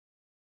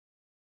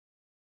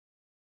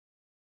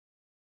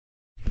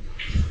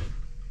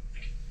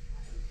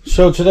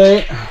So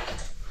today,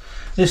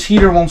 this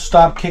heater won't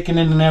stop kicking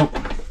in and out.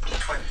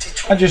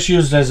 I just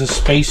use it as a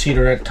space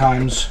heater at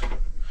times.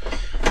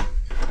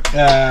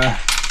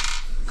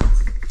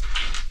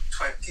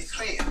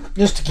 23.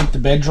 Just to keep the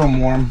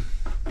bedroom warm.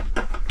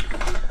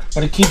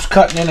 But it keeps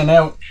cutting in and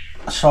out.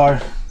 So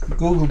I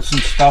googled some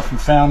stuff and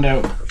found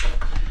out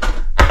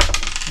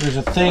there's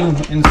a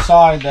thing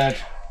inside that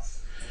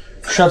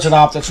shuts it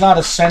off. That's not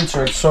a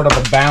sensor, it's sort of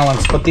a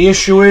balance. But the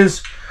issue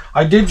is,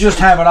 I did just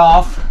have it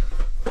off,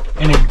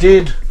 and it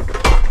did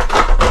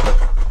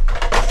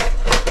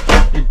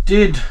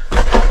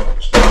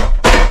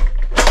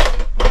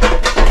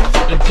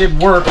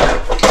work.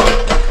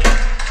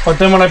 But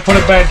then when I put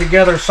it back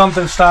together,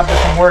 something stopped it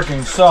from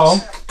working. So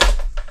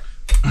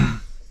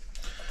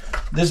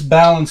this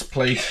balance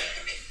plate,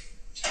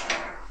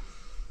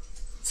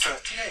 so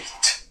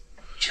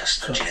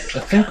I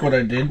think what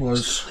I did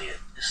was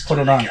put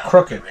it on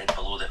crooked.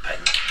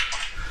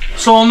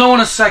 So I'll know in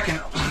a second.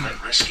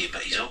 Risky,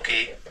 but he's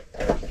okay.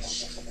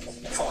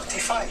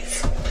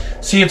 45.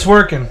 See, it's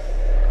working.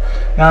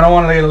 Now I don't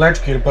want to get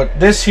electrocuted, but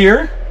this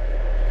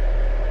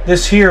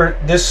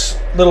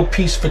little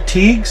piece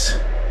fatigues,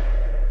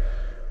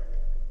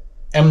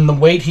 and the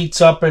weight heats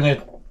up and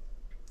it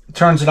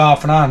turns it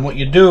off and on. What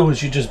you do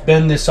is you just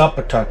bend this up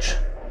a touch.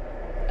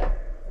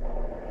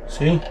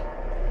 See?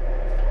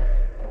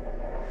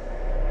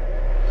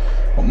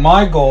 What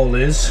my goal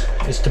is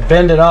to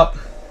bend it up.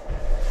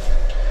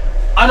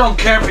 I don't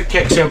care if it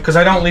kicks out because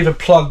I don't leave it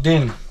plugged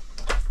in.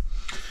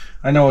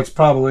 I know it's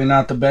probably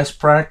not the best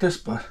practice,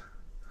 but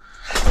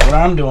what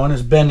I'm doing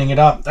is bending it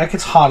up. That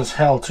gets hot as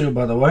hell too,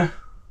 by the way.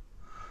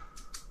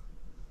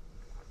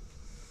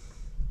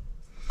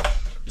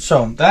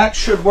 So that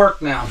should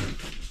work now.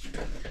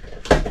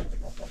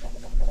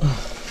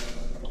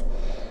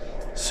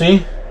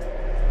 See?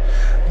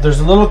 There's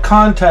a little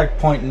contact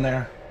point in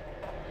there.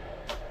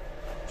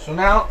 So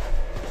now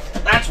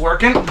that's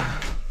working.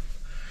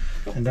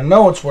 And to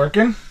know it's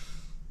working,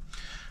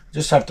 I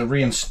just have to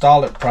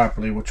reinstall it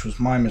properly, which was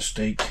my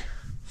mistake.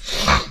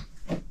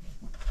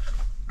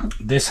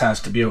 This has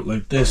to be out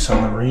like this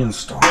on the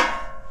reinstall.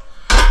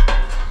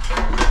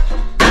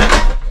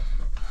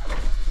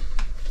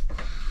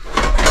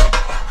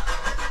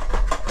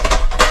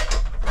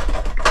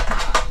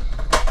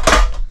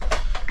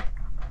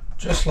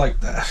 Just like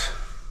that.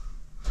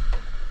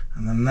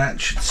 And then that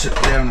should sit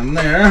down in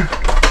there.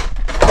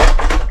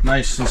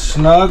 Nice and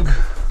snug.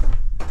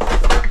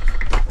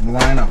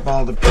 Line up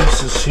all the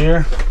pieces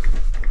here.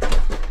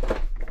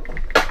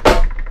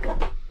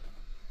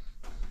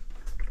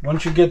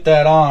 Once you get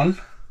that on,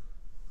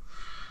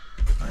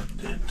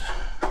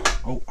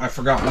 I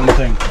forgot one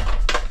thing.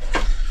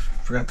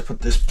 Forgot to put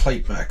this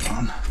plate back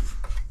on.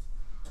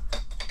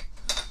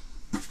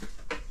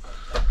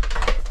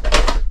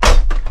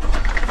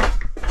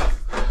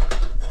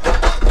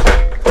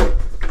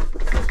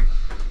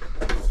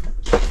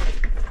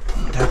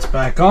 That's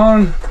back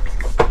on.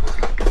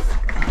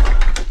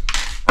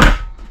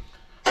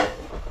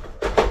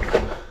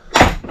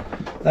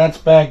 That's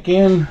back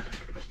in.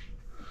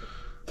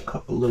 A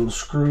couple little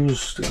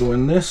screws to go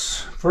in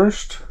this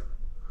first.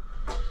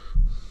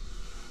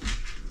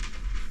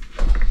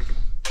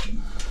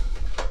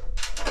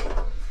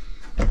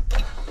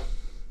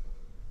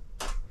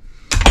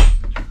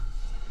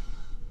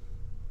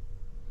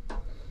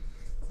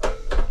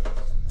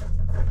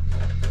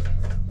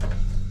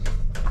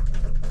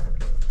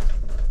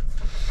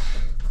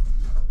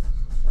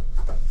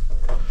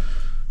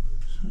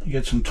 You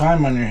get some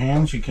time on your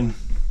hands, you can,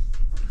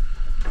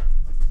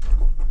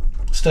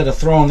 instead of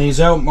throwing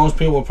these out, most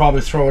people will probably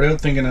throw it out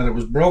thinking that it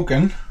was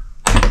broken.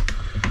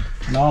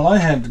 And all I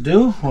had to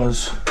do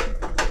was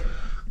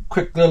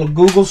quick little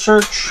Google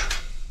search,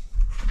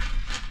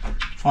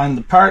 find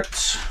the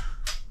parts,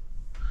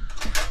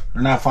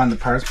 or not find the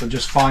parts, but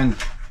just find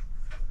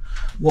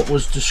what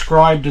was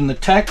described in the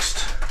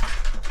text,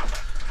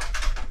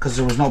 because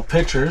there was no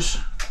pictures,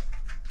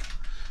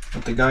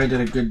 but the guy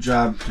did a good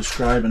job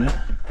describing it.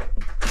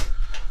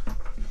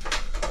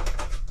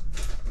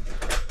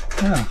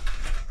 Yeah.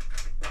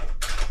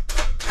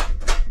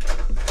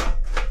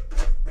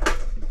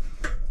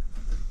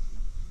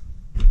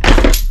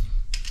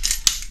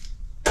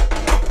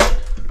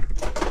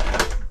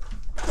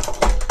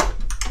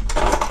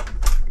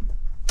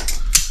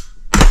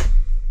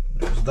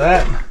 There's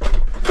that.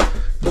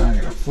 Now I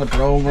gotta flip it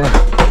over.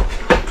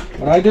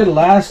 What I did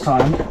last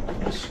time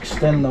is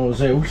extend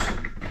those out.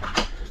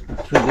 I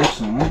threw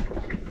this on.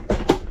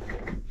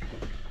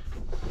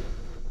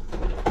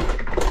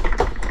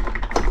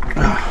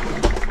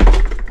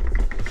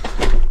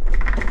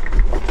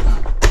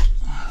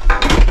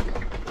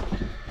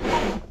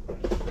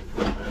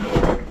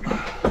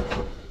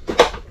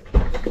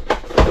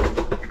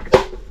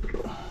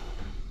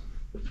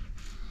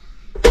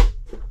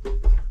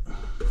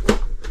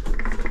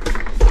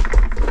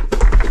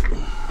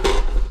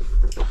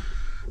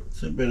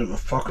 It's a bit of a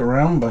fuck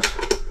around, but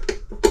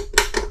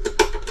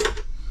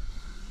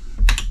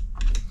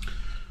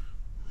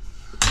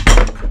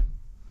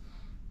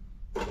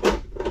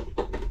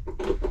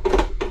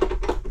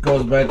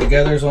goes back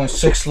together. There's only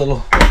 6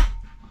 little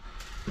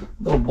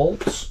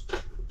bolts.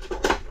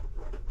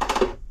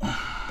 I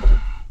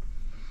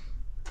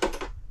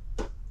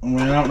mean,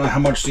 I don't know how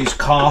much these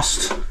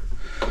cost,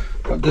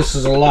 but this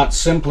is a lot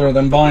simpler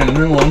than buying a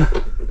new one.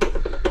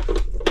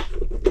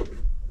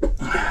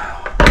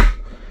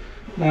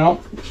 Now,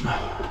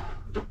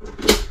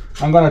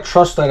 I'm going to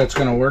trust that it's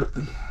going to work.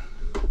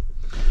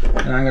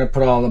 And I'm going to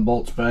put all the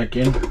bolts back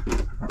in,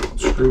 or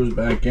screws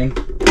back in.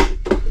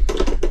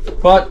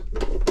 But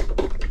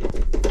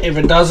if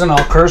it doesn't,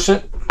 I'll curse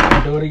it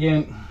and do it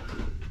again.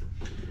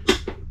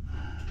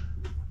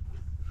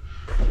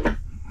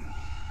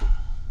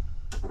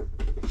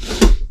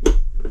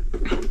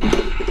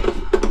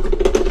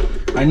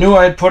 I knew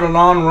I had put it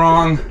on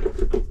wrong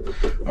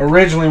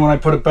originally when I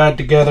put it back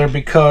together,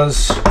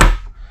 because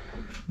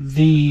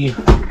the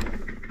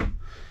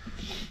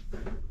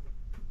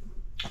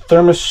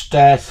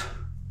thermostat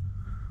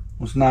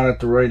was not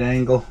at the right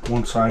angle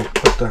once I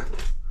put the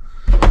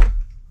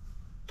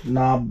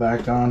knob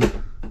back on.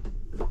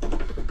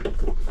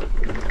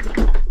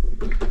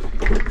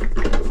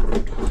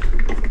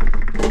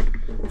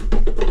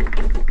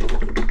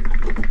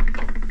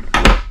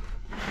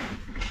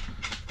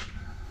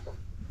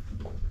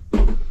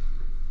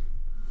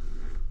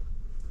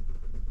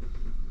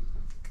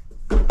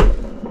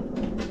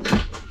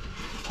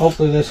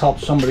 Hopefully this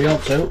helps somebody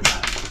else out.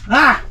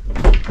 Ah!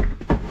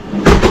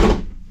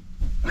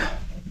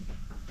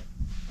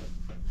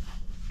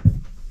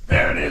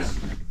 There it is.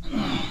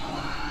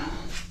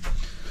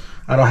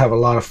 I don't have a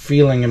lot of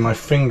feeling in my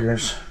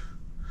fingers,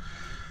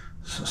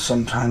 so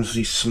sometimes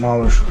these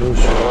smaller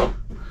screws are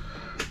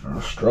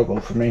a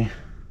struggle for me.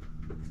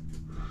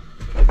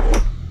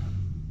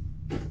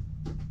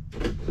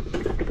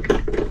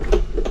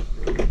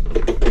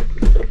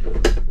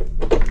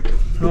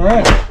 All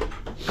right.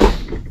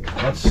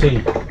 Let's see.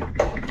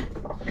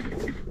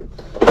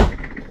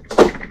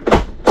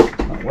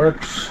 That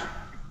works.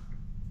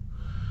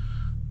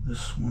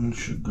 This one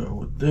should go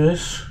with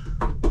this.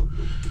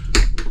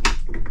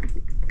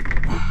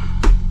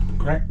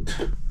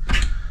 Correct.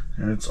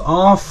 And it's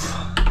off.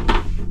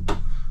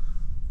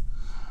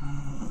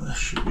 This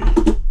should be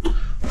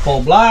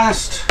full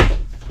blast.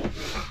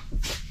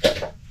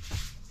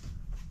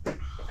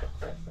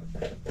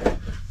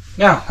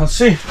 Now, let's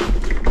see.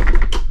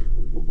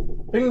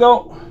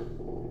 Bingo.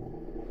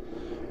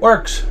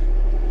 Works.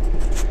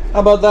 How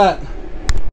about that?